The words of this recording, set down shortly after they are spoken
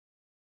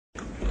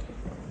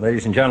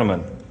Ladies and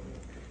gentlemen,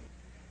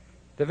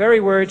 the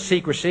very word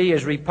secrecy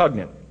is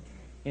repugnant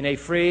in a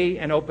free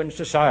and open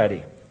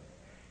society,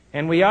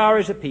 and we are,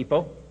 as a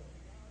people,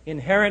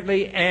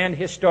 inherently and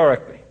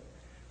historically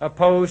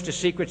opposed to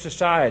secret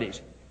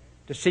societies,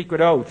 to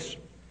secret oaths,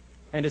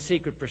 and to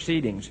secret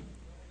proceedings.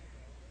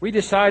 We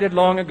decided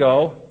long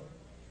ago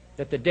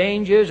that the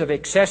dangers of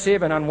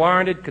excessive and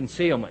unwarranted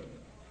concealment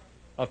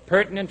of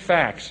pertinent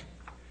facts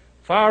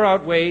far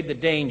outweighed the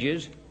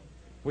dangers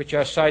which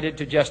are cited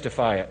to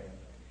justify it.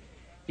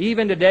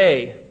 Even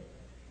today,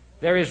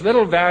 there is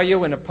little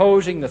value in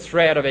opposing the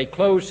threat of a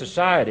closed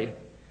society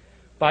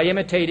by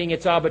imitating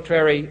its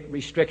arbitrary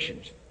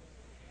restrictions.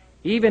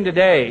 Even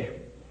today,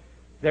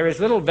 there is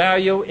little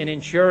value in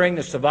ensuring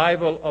the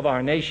survival of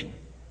our nation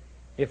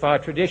if our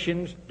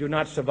traditions do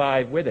not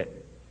survive with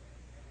it.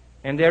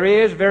 And there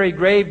is very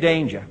grave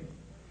danger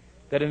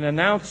that an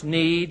announced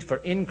need for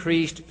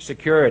increased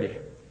security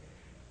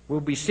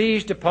will be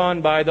seized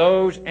upon by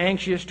those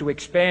anxious to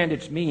expand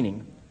its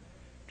meaning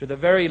to the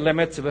very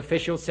limits of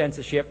official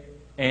censorship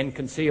and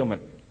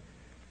concealment.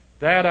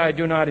 That I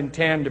do not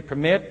intend to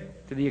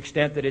permit to the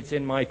extent that it's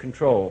in my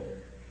control.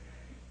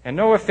 And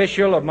no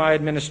official of my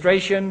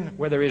administration,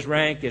 whether his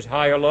rank is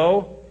high or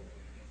low,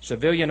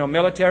 civilian or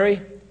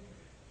military,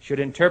 should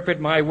interpret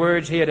my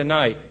words here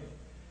tonight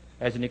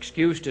as an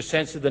excuse to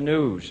censor the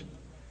news,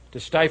 to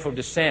stifle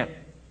dissent,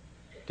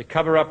 to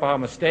cover up our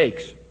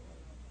mistakes,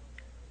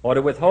 or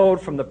to withhold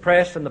from the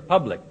press and the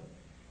public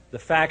the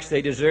facts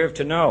they deserve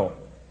to know.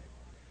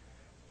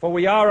 For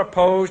we are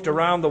opposed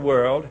around the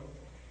world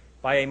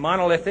by a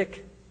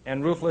monolithic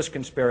and ruthless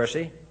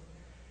conspiracy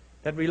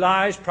that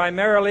relies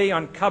primarily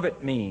on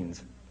covert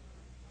means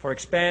for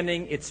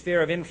expanding its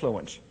sphere of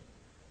influence,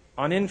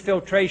 on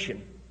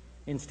infiltration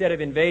instead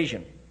of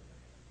invasion,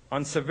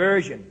 on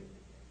subversion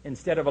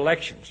instead of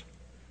elections,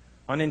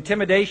 on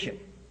intimidation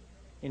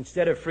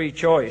instead of free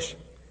choice,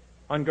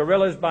 on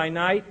guerrillas by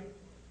night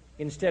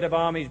instead of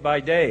armies by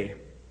day.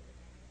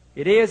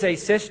 It is a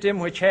system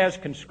which has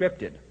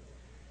conscripted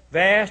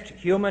vast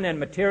human and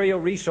material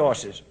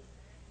resources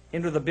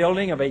into the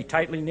building of a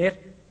tightly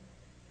knit,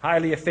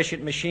 highly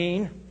efficient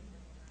machine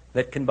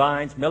that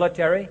combines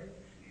military,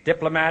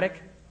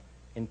 diplomatic,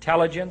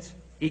 intelligence,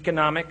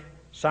 economic,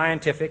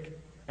 scientific,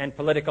 and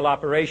political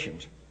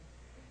operations.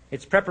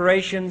 Its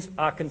preparations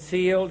are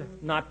concealed,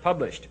 not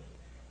published.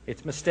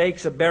 Its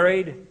mistakes are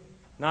buried,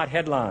 not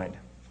headlined.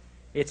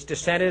 Its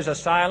dissenters are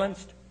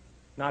silenced,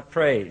 not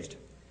praised.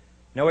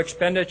 No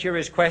expenditure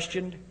is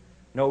questioned,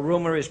 no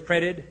rumor is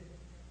printed,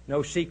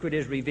 no secret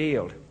is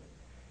revealed.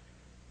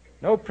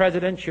 No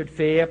president should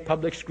fear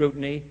public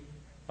scrutiny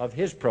of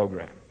his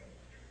program,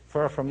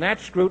 for from that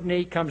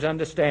scrutiny comes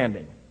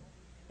understanding,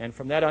 and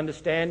from that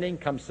understanding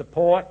comes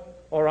support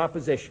or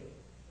opposition,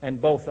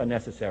 and both are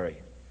necessary.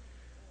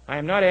 I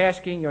am not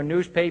asking your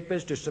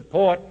newspapers to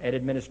support an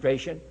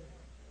administration,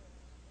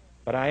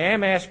 but I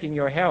am asking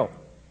your help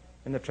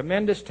in the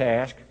tremendous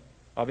task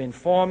of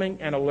informing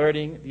and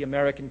alerting the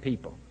American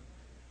people.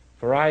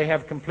 For I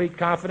have complete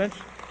confidence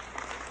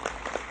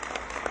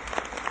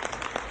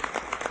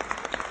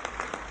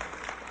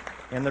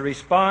in the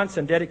response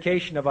and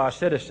dedication of our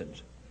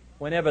citizens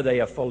whenever they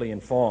are fully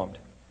informed.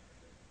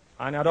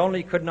 I not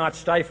only could not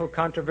stifle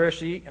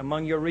controversy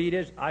among your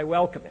readers, I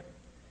welcome it.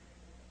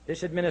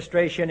 This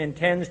administration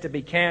intends to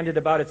be candid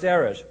about its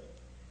errors.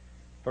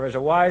 For as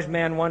a wise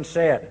man once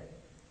said,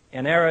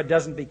 an error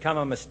doesn't become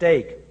a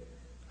mistake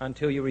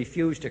until you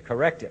refuse to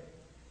correct it.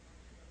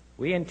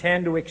 We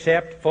intend to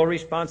accept full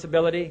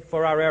responsibility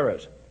for our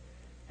errors,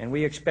 and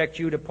we expect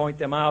you to point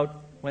them out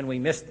when we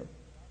miss them.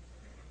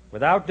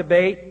 Without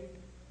debate,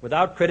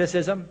 without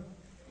criticism,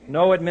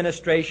 no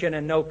administration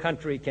and no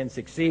country can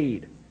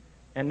succeed,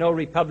 and no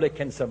republic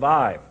can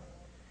survive.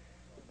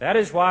 That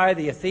is why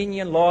the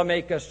Athenian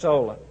lawmaker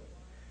Solon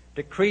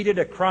decreed it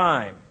a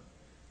crime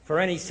for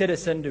any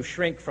citizen to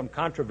shrink from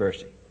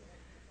controversy.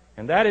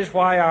 And that is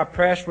why our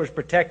press was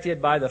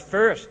protected by the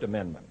First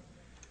Amendment,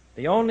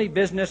 the only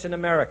business in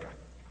America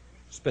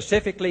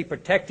specifically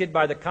protected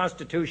by the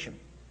Constitution,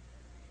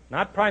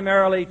 not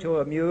primarily to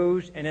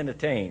amuse and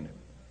entertain,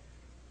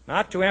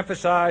 not to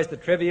emphasize the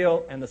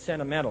trivial and the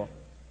sentimental,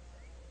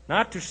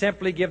 not to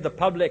simply give the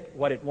public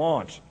what it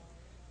wants,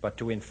 but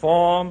to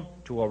inform,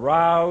 to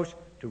arouse,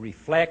 to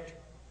reflect,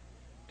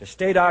 to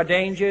state our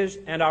dangers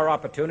and our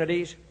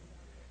opportunities,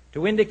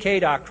 to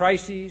indicate our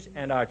crises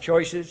and our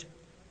choices,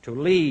 to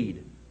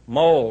lead,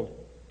 mold,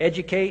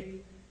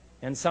 educate,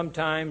 and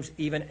sometimes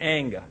even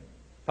anger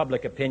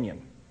public opinion.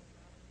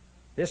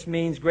 This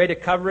means greater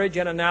coverage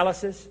and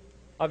analysis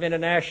of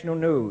international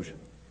news,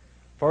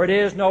 for it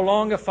is no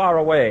longer far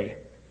away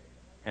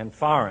and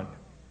foreign,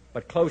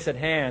 but close at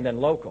hand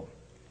and local.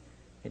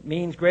 It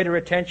means greater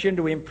attention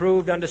to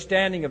improved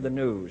understanding of the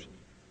news,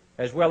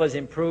 as well as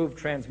improved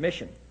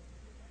transmission.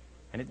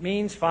 And it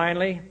means,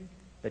 finally,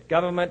 that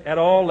government at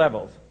all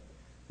levels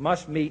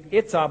must meet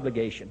its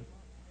obligation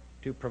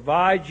to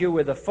provide you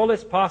with the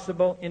fullest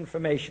possible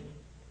information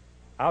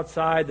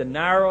outside the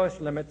narrowest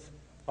limits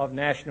of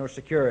national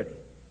security.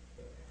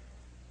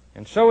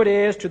 And so it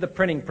is to the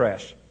printing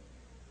press,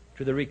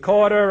 to the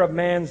recorder of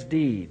man's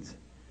deeds,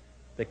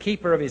 the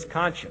keeper of his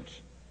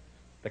conscience,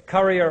 the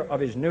courier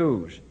of his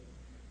news,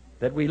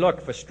 that we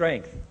look for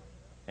strength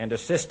and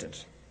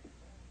assistance,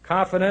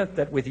 confident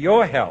that with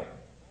your help,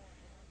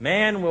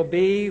 man will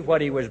be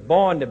what he was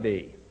born to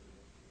be,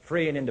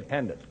 free and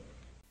independent.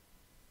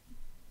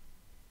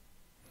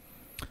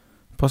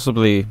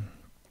 Possibly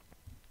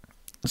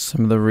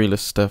some of the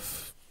realest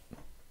stuff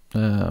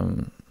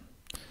that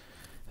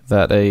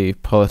a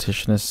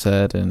politician has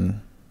said in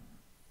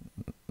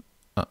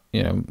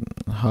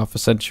half a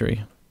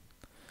century.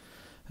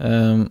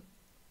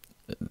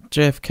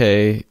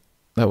 JFK,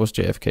 that was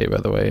JFK, by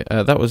the way.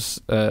 That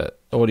was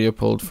audio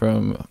pulled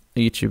from a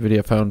YouTube video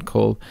I found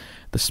called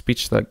 "The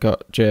Speech That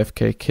Got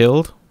JFK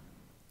Killed,"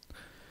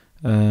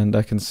 and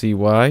I can see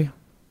why,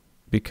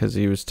 because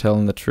he was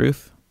telling the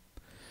truth.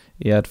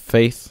 He had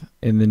faith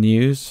in the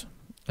news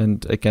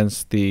and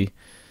against the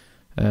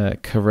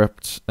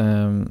corrupt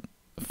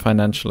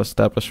financial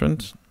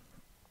establishment.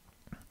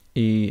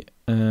 He,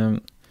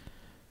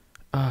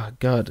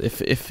 God,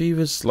 if he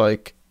was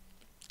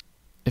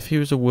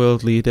a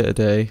world leader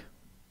today,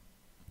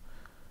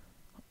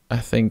 I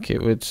think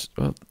it would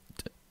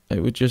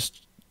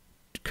just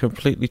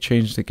completely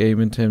change the game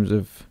in terms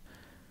of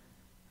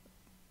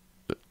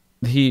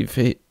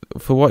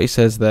for what he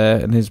says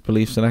there and his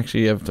beliefs. And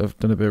actually, I've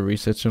done a bit of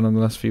research on him the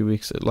last few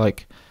weeks.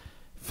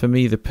 For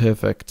me, the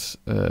perfect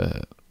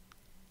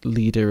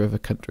leader of a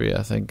country,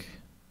 I think.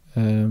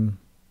 Someone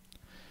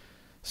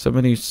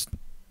who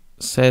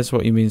says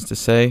what he means to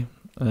say,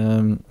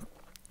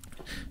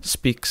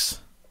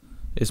 speaks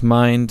his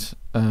mind,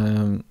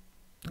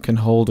 can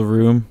hold a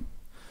room,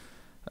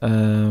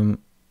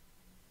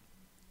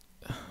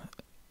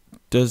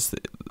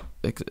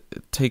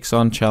 takes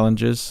on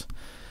challenges,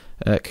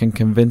 can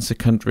convince a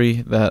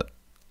country that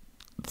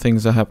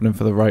things are happening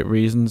for the right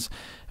reasons.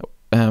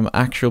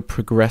 Actual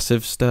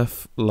progressive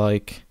stuff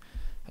like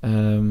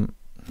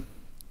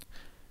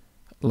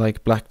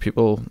black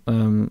people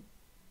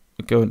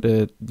going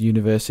to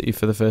university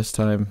for the first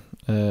time.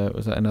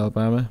 Was that in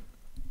Alabama?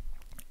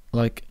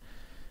 Like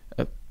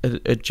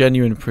a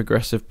genuine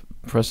progressive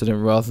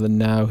president, rather than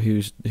now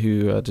who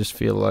I just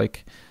feel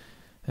like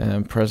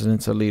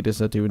presidents or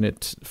leaders are doing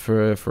it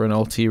for an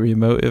ulterior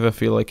motive. I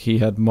feel like he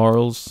had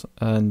morals,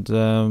 and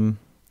for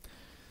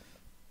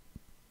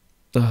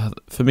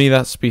me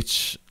that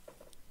speech,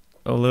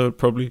 although it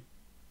probably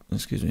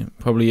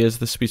is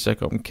the speech that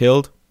got him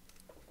killed,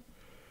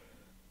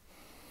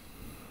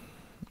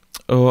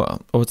 or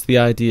it's the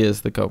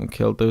ideas that got him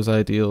killed, those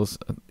ideals,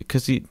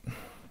 because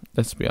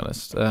let's be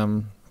honest,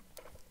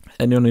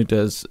 anyone who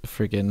does a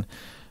friggin'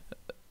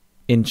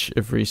 inch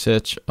of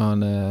research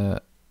on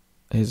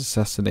his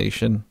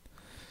assassination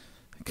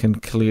can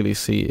clearly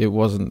see it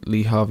wasn't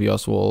Lee Harvey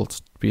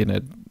Oswald being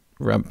a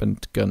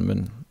rampant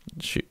gunman.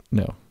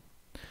 No,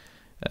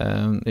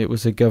 it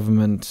was a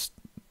government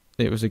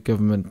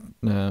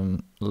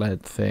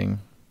led thing.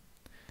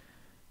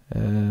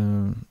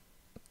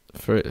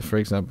 For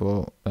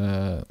example,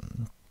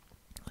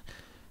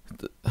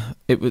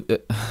 it was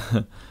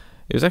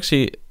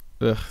actually.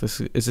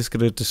 Is this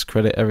going to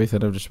discredit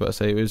everything I'm just about to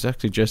say? It was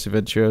actually Jesse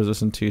Ventura I was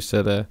listening to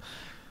said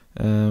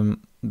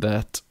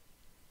that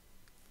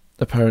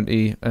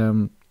apparently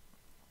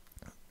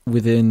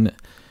within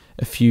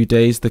a few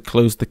days they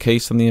closed the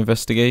case on the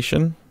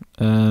investigation.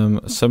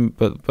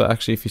 But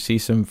actually, if you see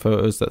some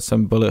photos, that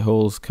some bullet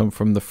holes come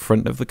from the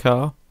front of the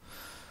car.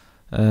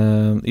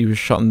 He was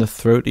shot in the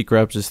throat. He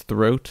grabs his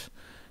throat,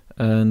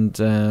 and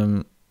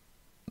there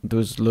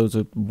was loads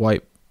of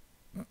white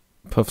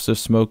puffs of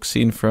smoke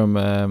seen from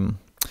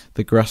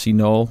the grassy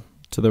knoll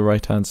to the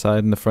right hand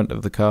side in the front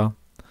of the car.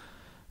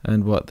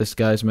 And this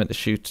guy's meant to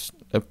shoot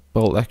a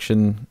bolt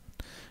action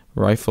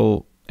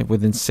rifle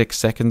within 6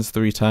 seconds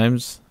 3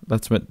 times.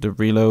 That's meant to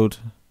reload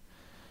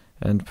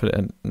and put it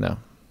in,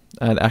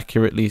 and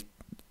accurately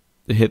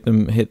hit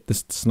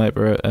the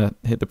sniper,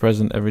 hit the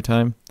president every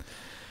time.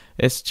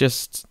 It's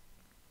just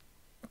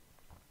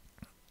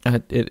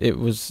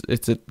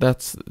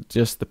that's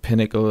just the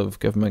pinnacle of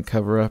government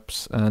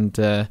cover-ups, and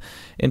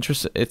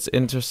it's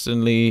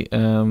interestingly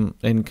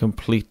in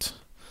complete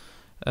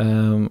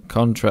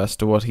contrast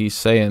to what he's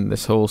saying.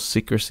 This whole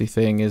secrecy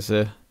thing is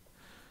a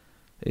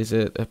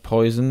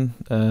poison,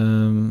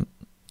 and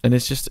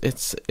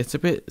it's a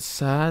bit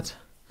sad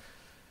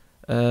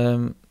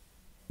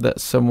that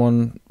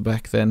someone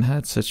back then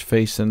had such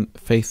faith in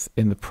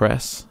the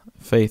press,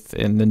 faith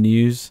in the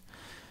news.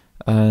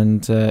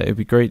 And it'd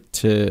be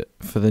great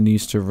for the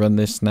news to run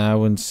this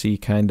now and see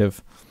kind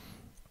of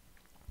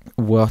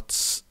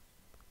what's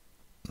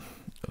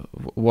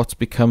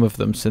become of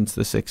them since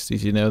the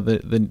 60s. You know,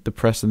 the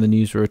press and the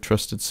news were a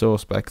trusted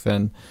source back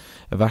then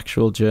of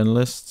actual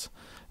journalists.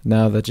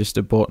 Now they're just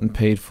a bought and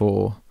paid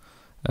for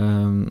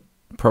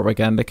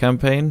propaganda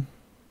campaign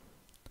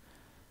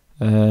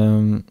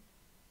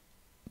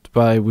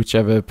by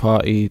whichever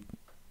party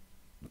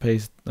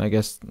pays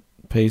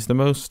the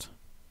most.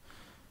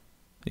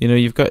 You know,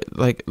 you've got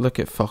look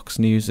at Fox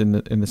News in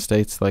the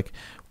States.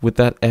 Would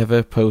that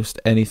ever post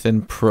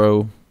anything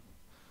pro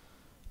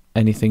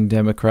anything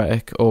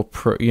democratic or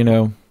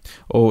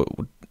or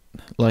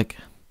like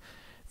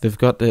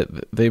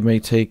they may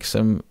take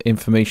some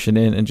information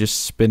in and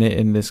just spin it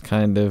in this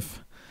kind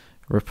of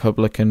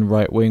Republican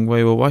right-wing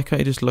way. Well, why can't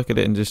you just look at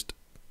it and just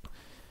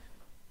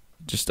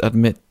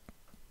admit,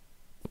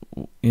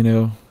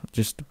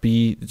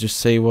 just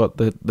say what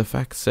the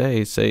facts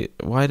say?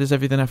 Why does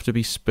everything have to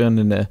be spun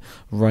in a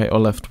right or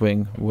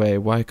left-wing way?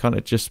 Why can't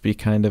it just be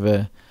kind of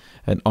an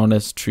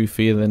honest, true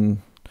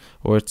feeling?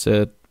 Or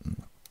does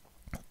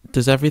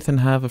everything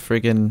have a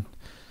friggin'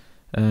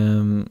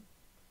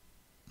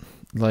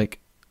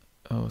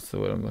 what's the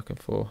word I'm looking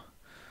for?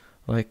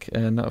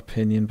 Not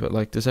opinion,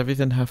 but does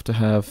everything have to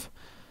have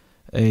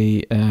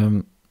a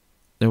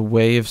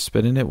way of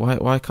spinning it?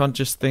 Why can't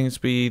just things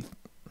be,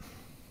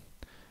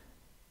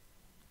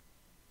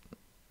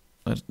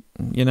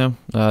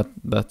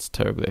 that's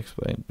terribly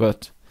explained,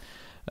 but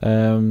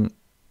I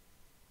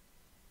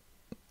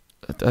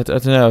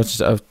don't know.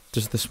 I've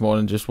just this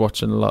morning just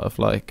watching a lot of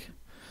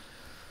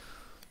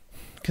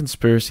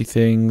conspiracy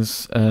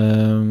things.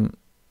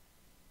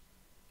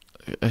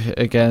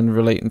 Again,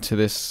 relating to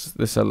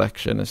this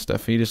election and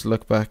stuff. You just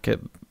look back at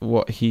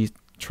what he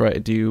tried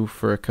to do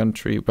for a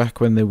country back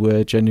when they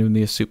were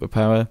genuinely a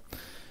superpower,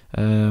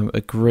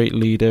 a great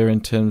leader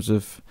in terms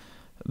of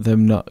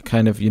them not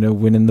kind of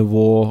winning the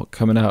war,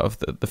 coming out of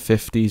the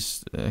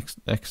 50s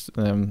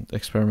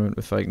experiment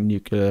with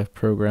nuclear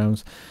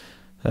programs,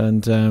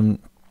 and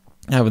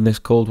having this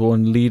Cold War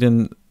and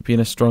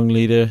being a strong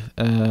leader,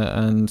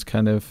 and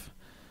kind of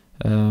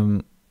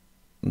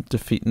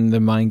defeating the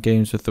mind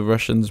games with the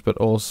Russians, but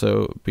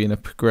also being a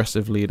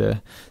progressive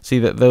leader. See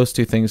that those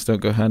two things don't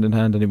go hand in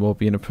hand anymore,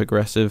 being a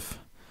progressive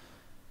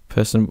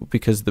person,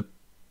 because the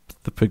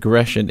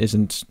progression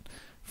isn't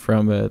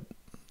from a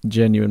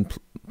genuine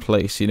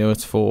place.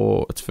 It's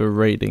for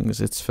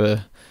ratings, it's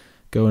for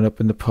going up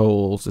in the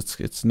polls.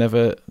 It's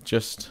never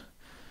just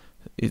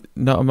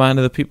not a man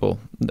of the people.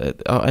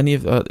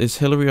 Is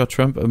Hillary or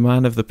Trump a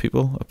man of the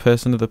people, a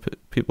person of the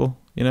people?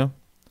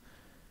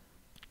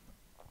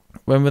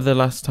 When were the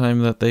last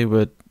time that they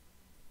were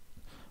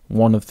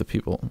one of the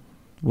people?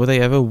 Were they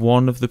ever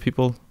one of the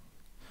people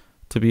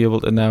to be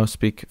able to now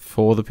speak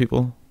for the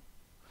people?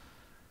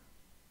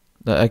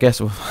 I guess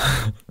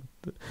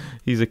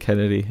he's a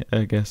Kennedy.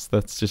 I guess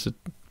that's just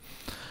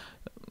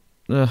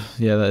that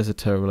is a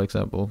terrible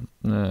example.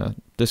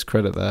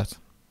 Discredit that.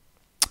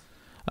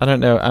 I don't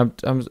know.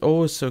 I'm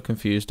always so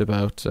confused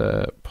about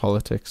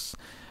politics.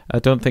 I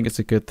don't think it's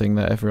a good thing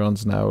that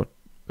everyone's now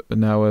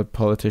a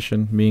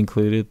politician, me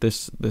included.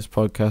 This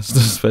podcast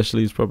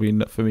especially is probably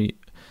not, for me,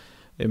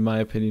 in my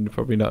opinion,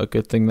 probably not a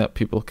good thing that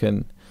people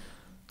can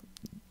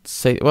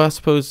say. Well, I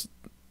suppose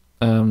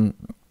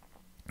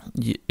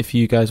if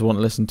you guys want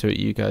to listen to it,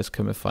 you guys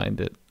come and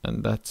find it,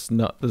 and that's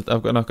not.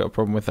 I've not got a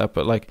problem with that.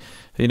 But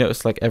you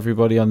notice,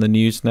 everybody on the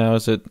news now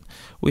is that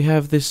we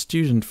have this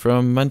student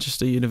from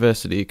Manchester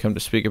University come to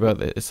speak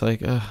about it. It's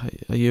are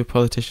you a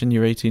politician?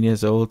 You're 18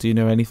 years old. Do you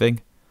know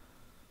anything?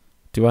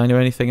 Do I know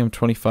anything? I'm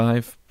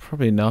 25.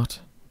 Probably not.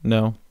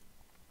 No.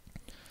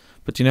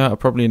 But I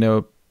probably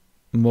know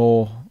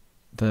more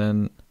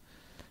than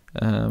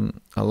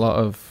a lot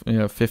of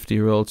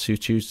 50-year-olds who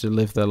choose to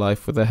live their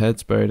life with their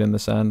heads buried in the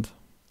sand.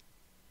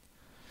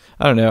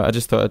 I don't know. I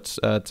just thought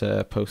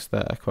I'd post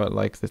that. I quite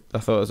liked it. I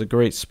thought it was a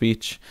great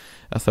speech.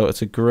 I thought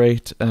it's a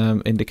great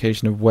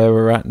indication of where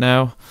we're at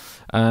now,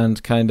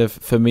 and kind of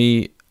for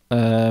me,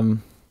 that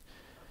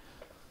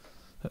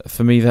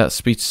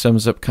speech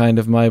sums up kind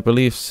of my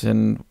beliefs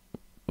and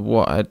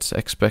what I'd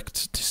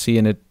expect to see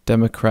in a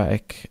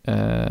democratic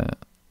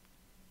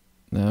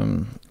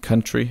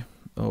country,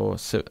 or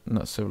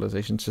not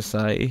civilization,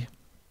 society,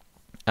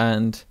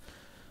 and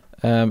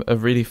a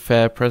really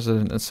fair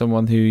president, and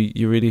someone who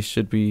you really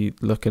should be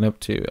looking up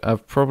to. I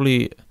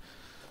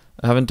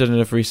haven't done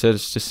enough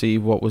research to see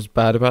what was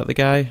bad about the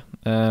guy.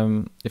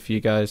 If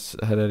you guys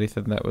had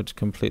anything that would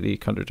completely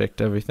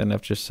contradict everything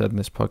I've just said in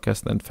this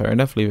podcast, then fair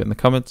enough, leave it in the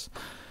comments.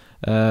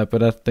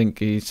 But I think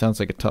he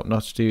sounds like a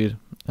top-notch dude,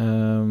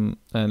 and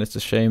it's a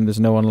shame there's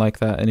no one like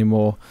that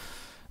anymore,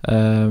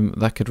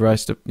 that could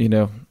rise to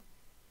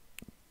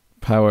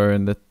power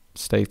in the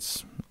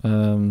States.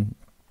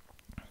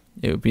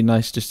 It would be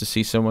nice just to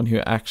see someone who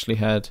actually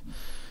had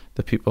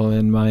the people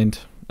in mind,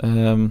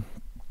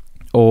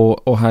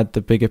 or had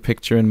the bigger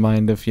picture in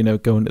mind of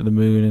going to the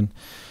moon and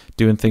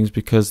doing things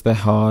because they're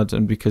hard,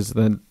 and because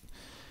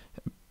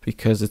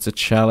it's a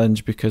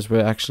challenge, because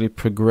we're actually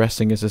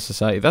progressing as a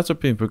society. That's what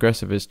being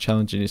progressive is,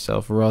 challenging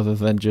yourself rather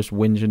than just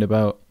whinging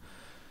about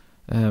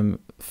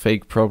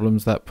fake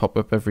problems that pop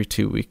up every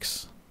 2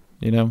 weeks.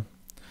 He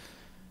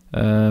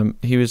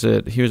was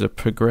a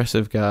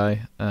progressive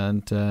guy,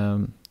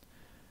 and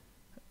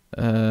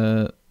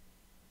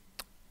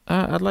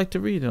I'd like to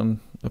read on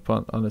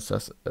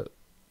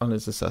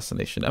his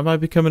assassination. Am I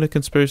becoming a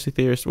conspiracy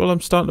theorist? Well,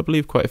 I'm starting to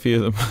believe quite a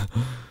few of them.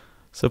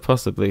 So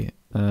possibly.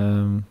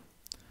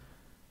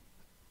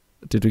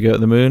 Did we go to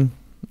the moon?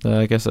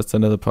 I guess that's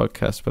another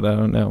podcast, but I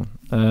don't know.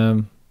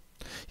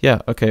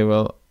 Yeah, okay,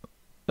 well,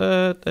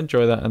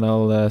 enjoy that, and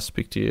I'll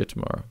speak to you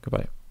tomorrow.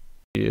 Goodbye.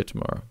 See you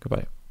tomorrow.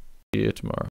 Goodbye. See you tomorrow.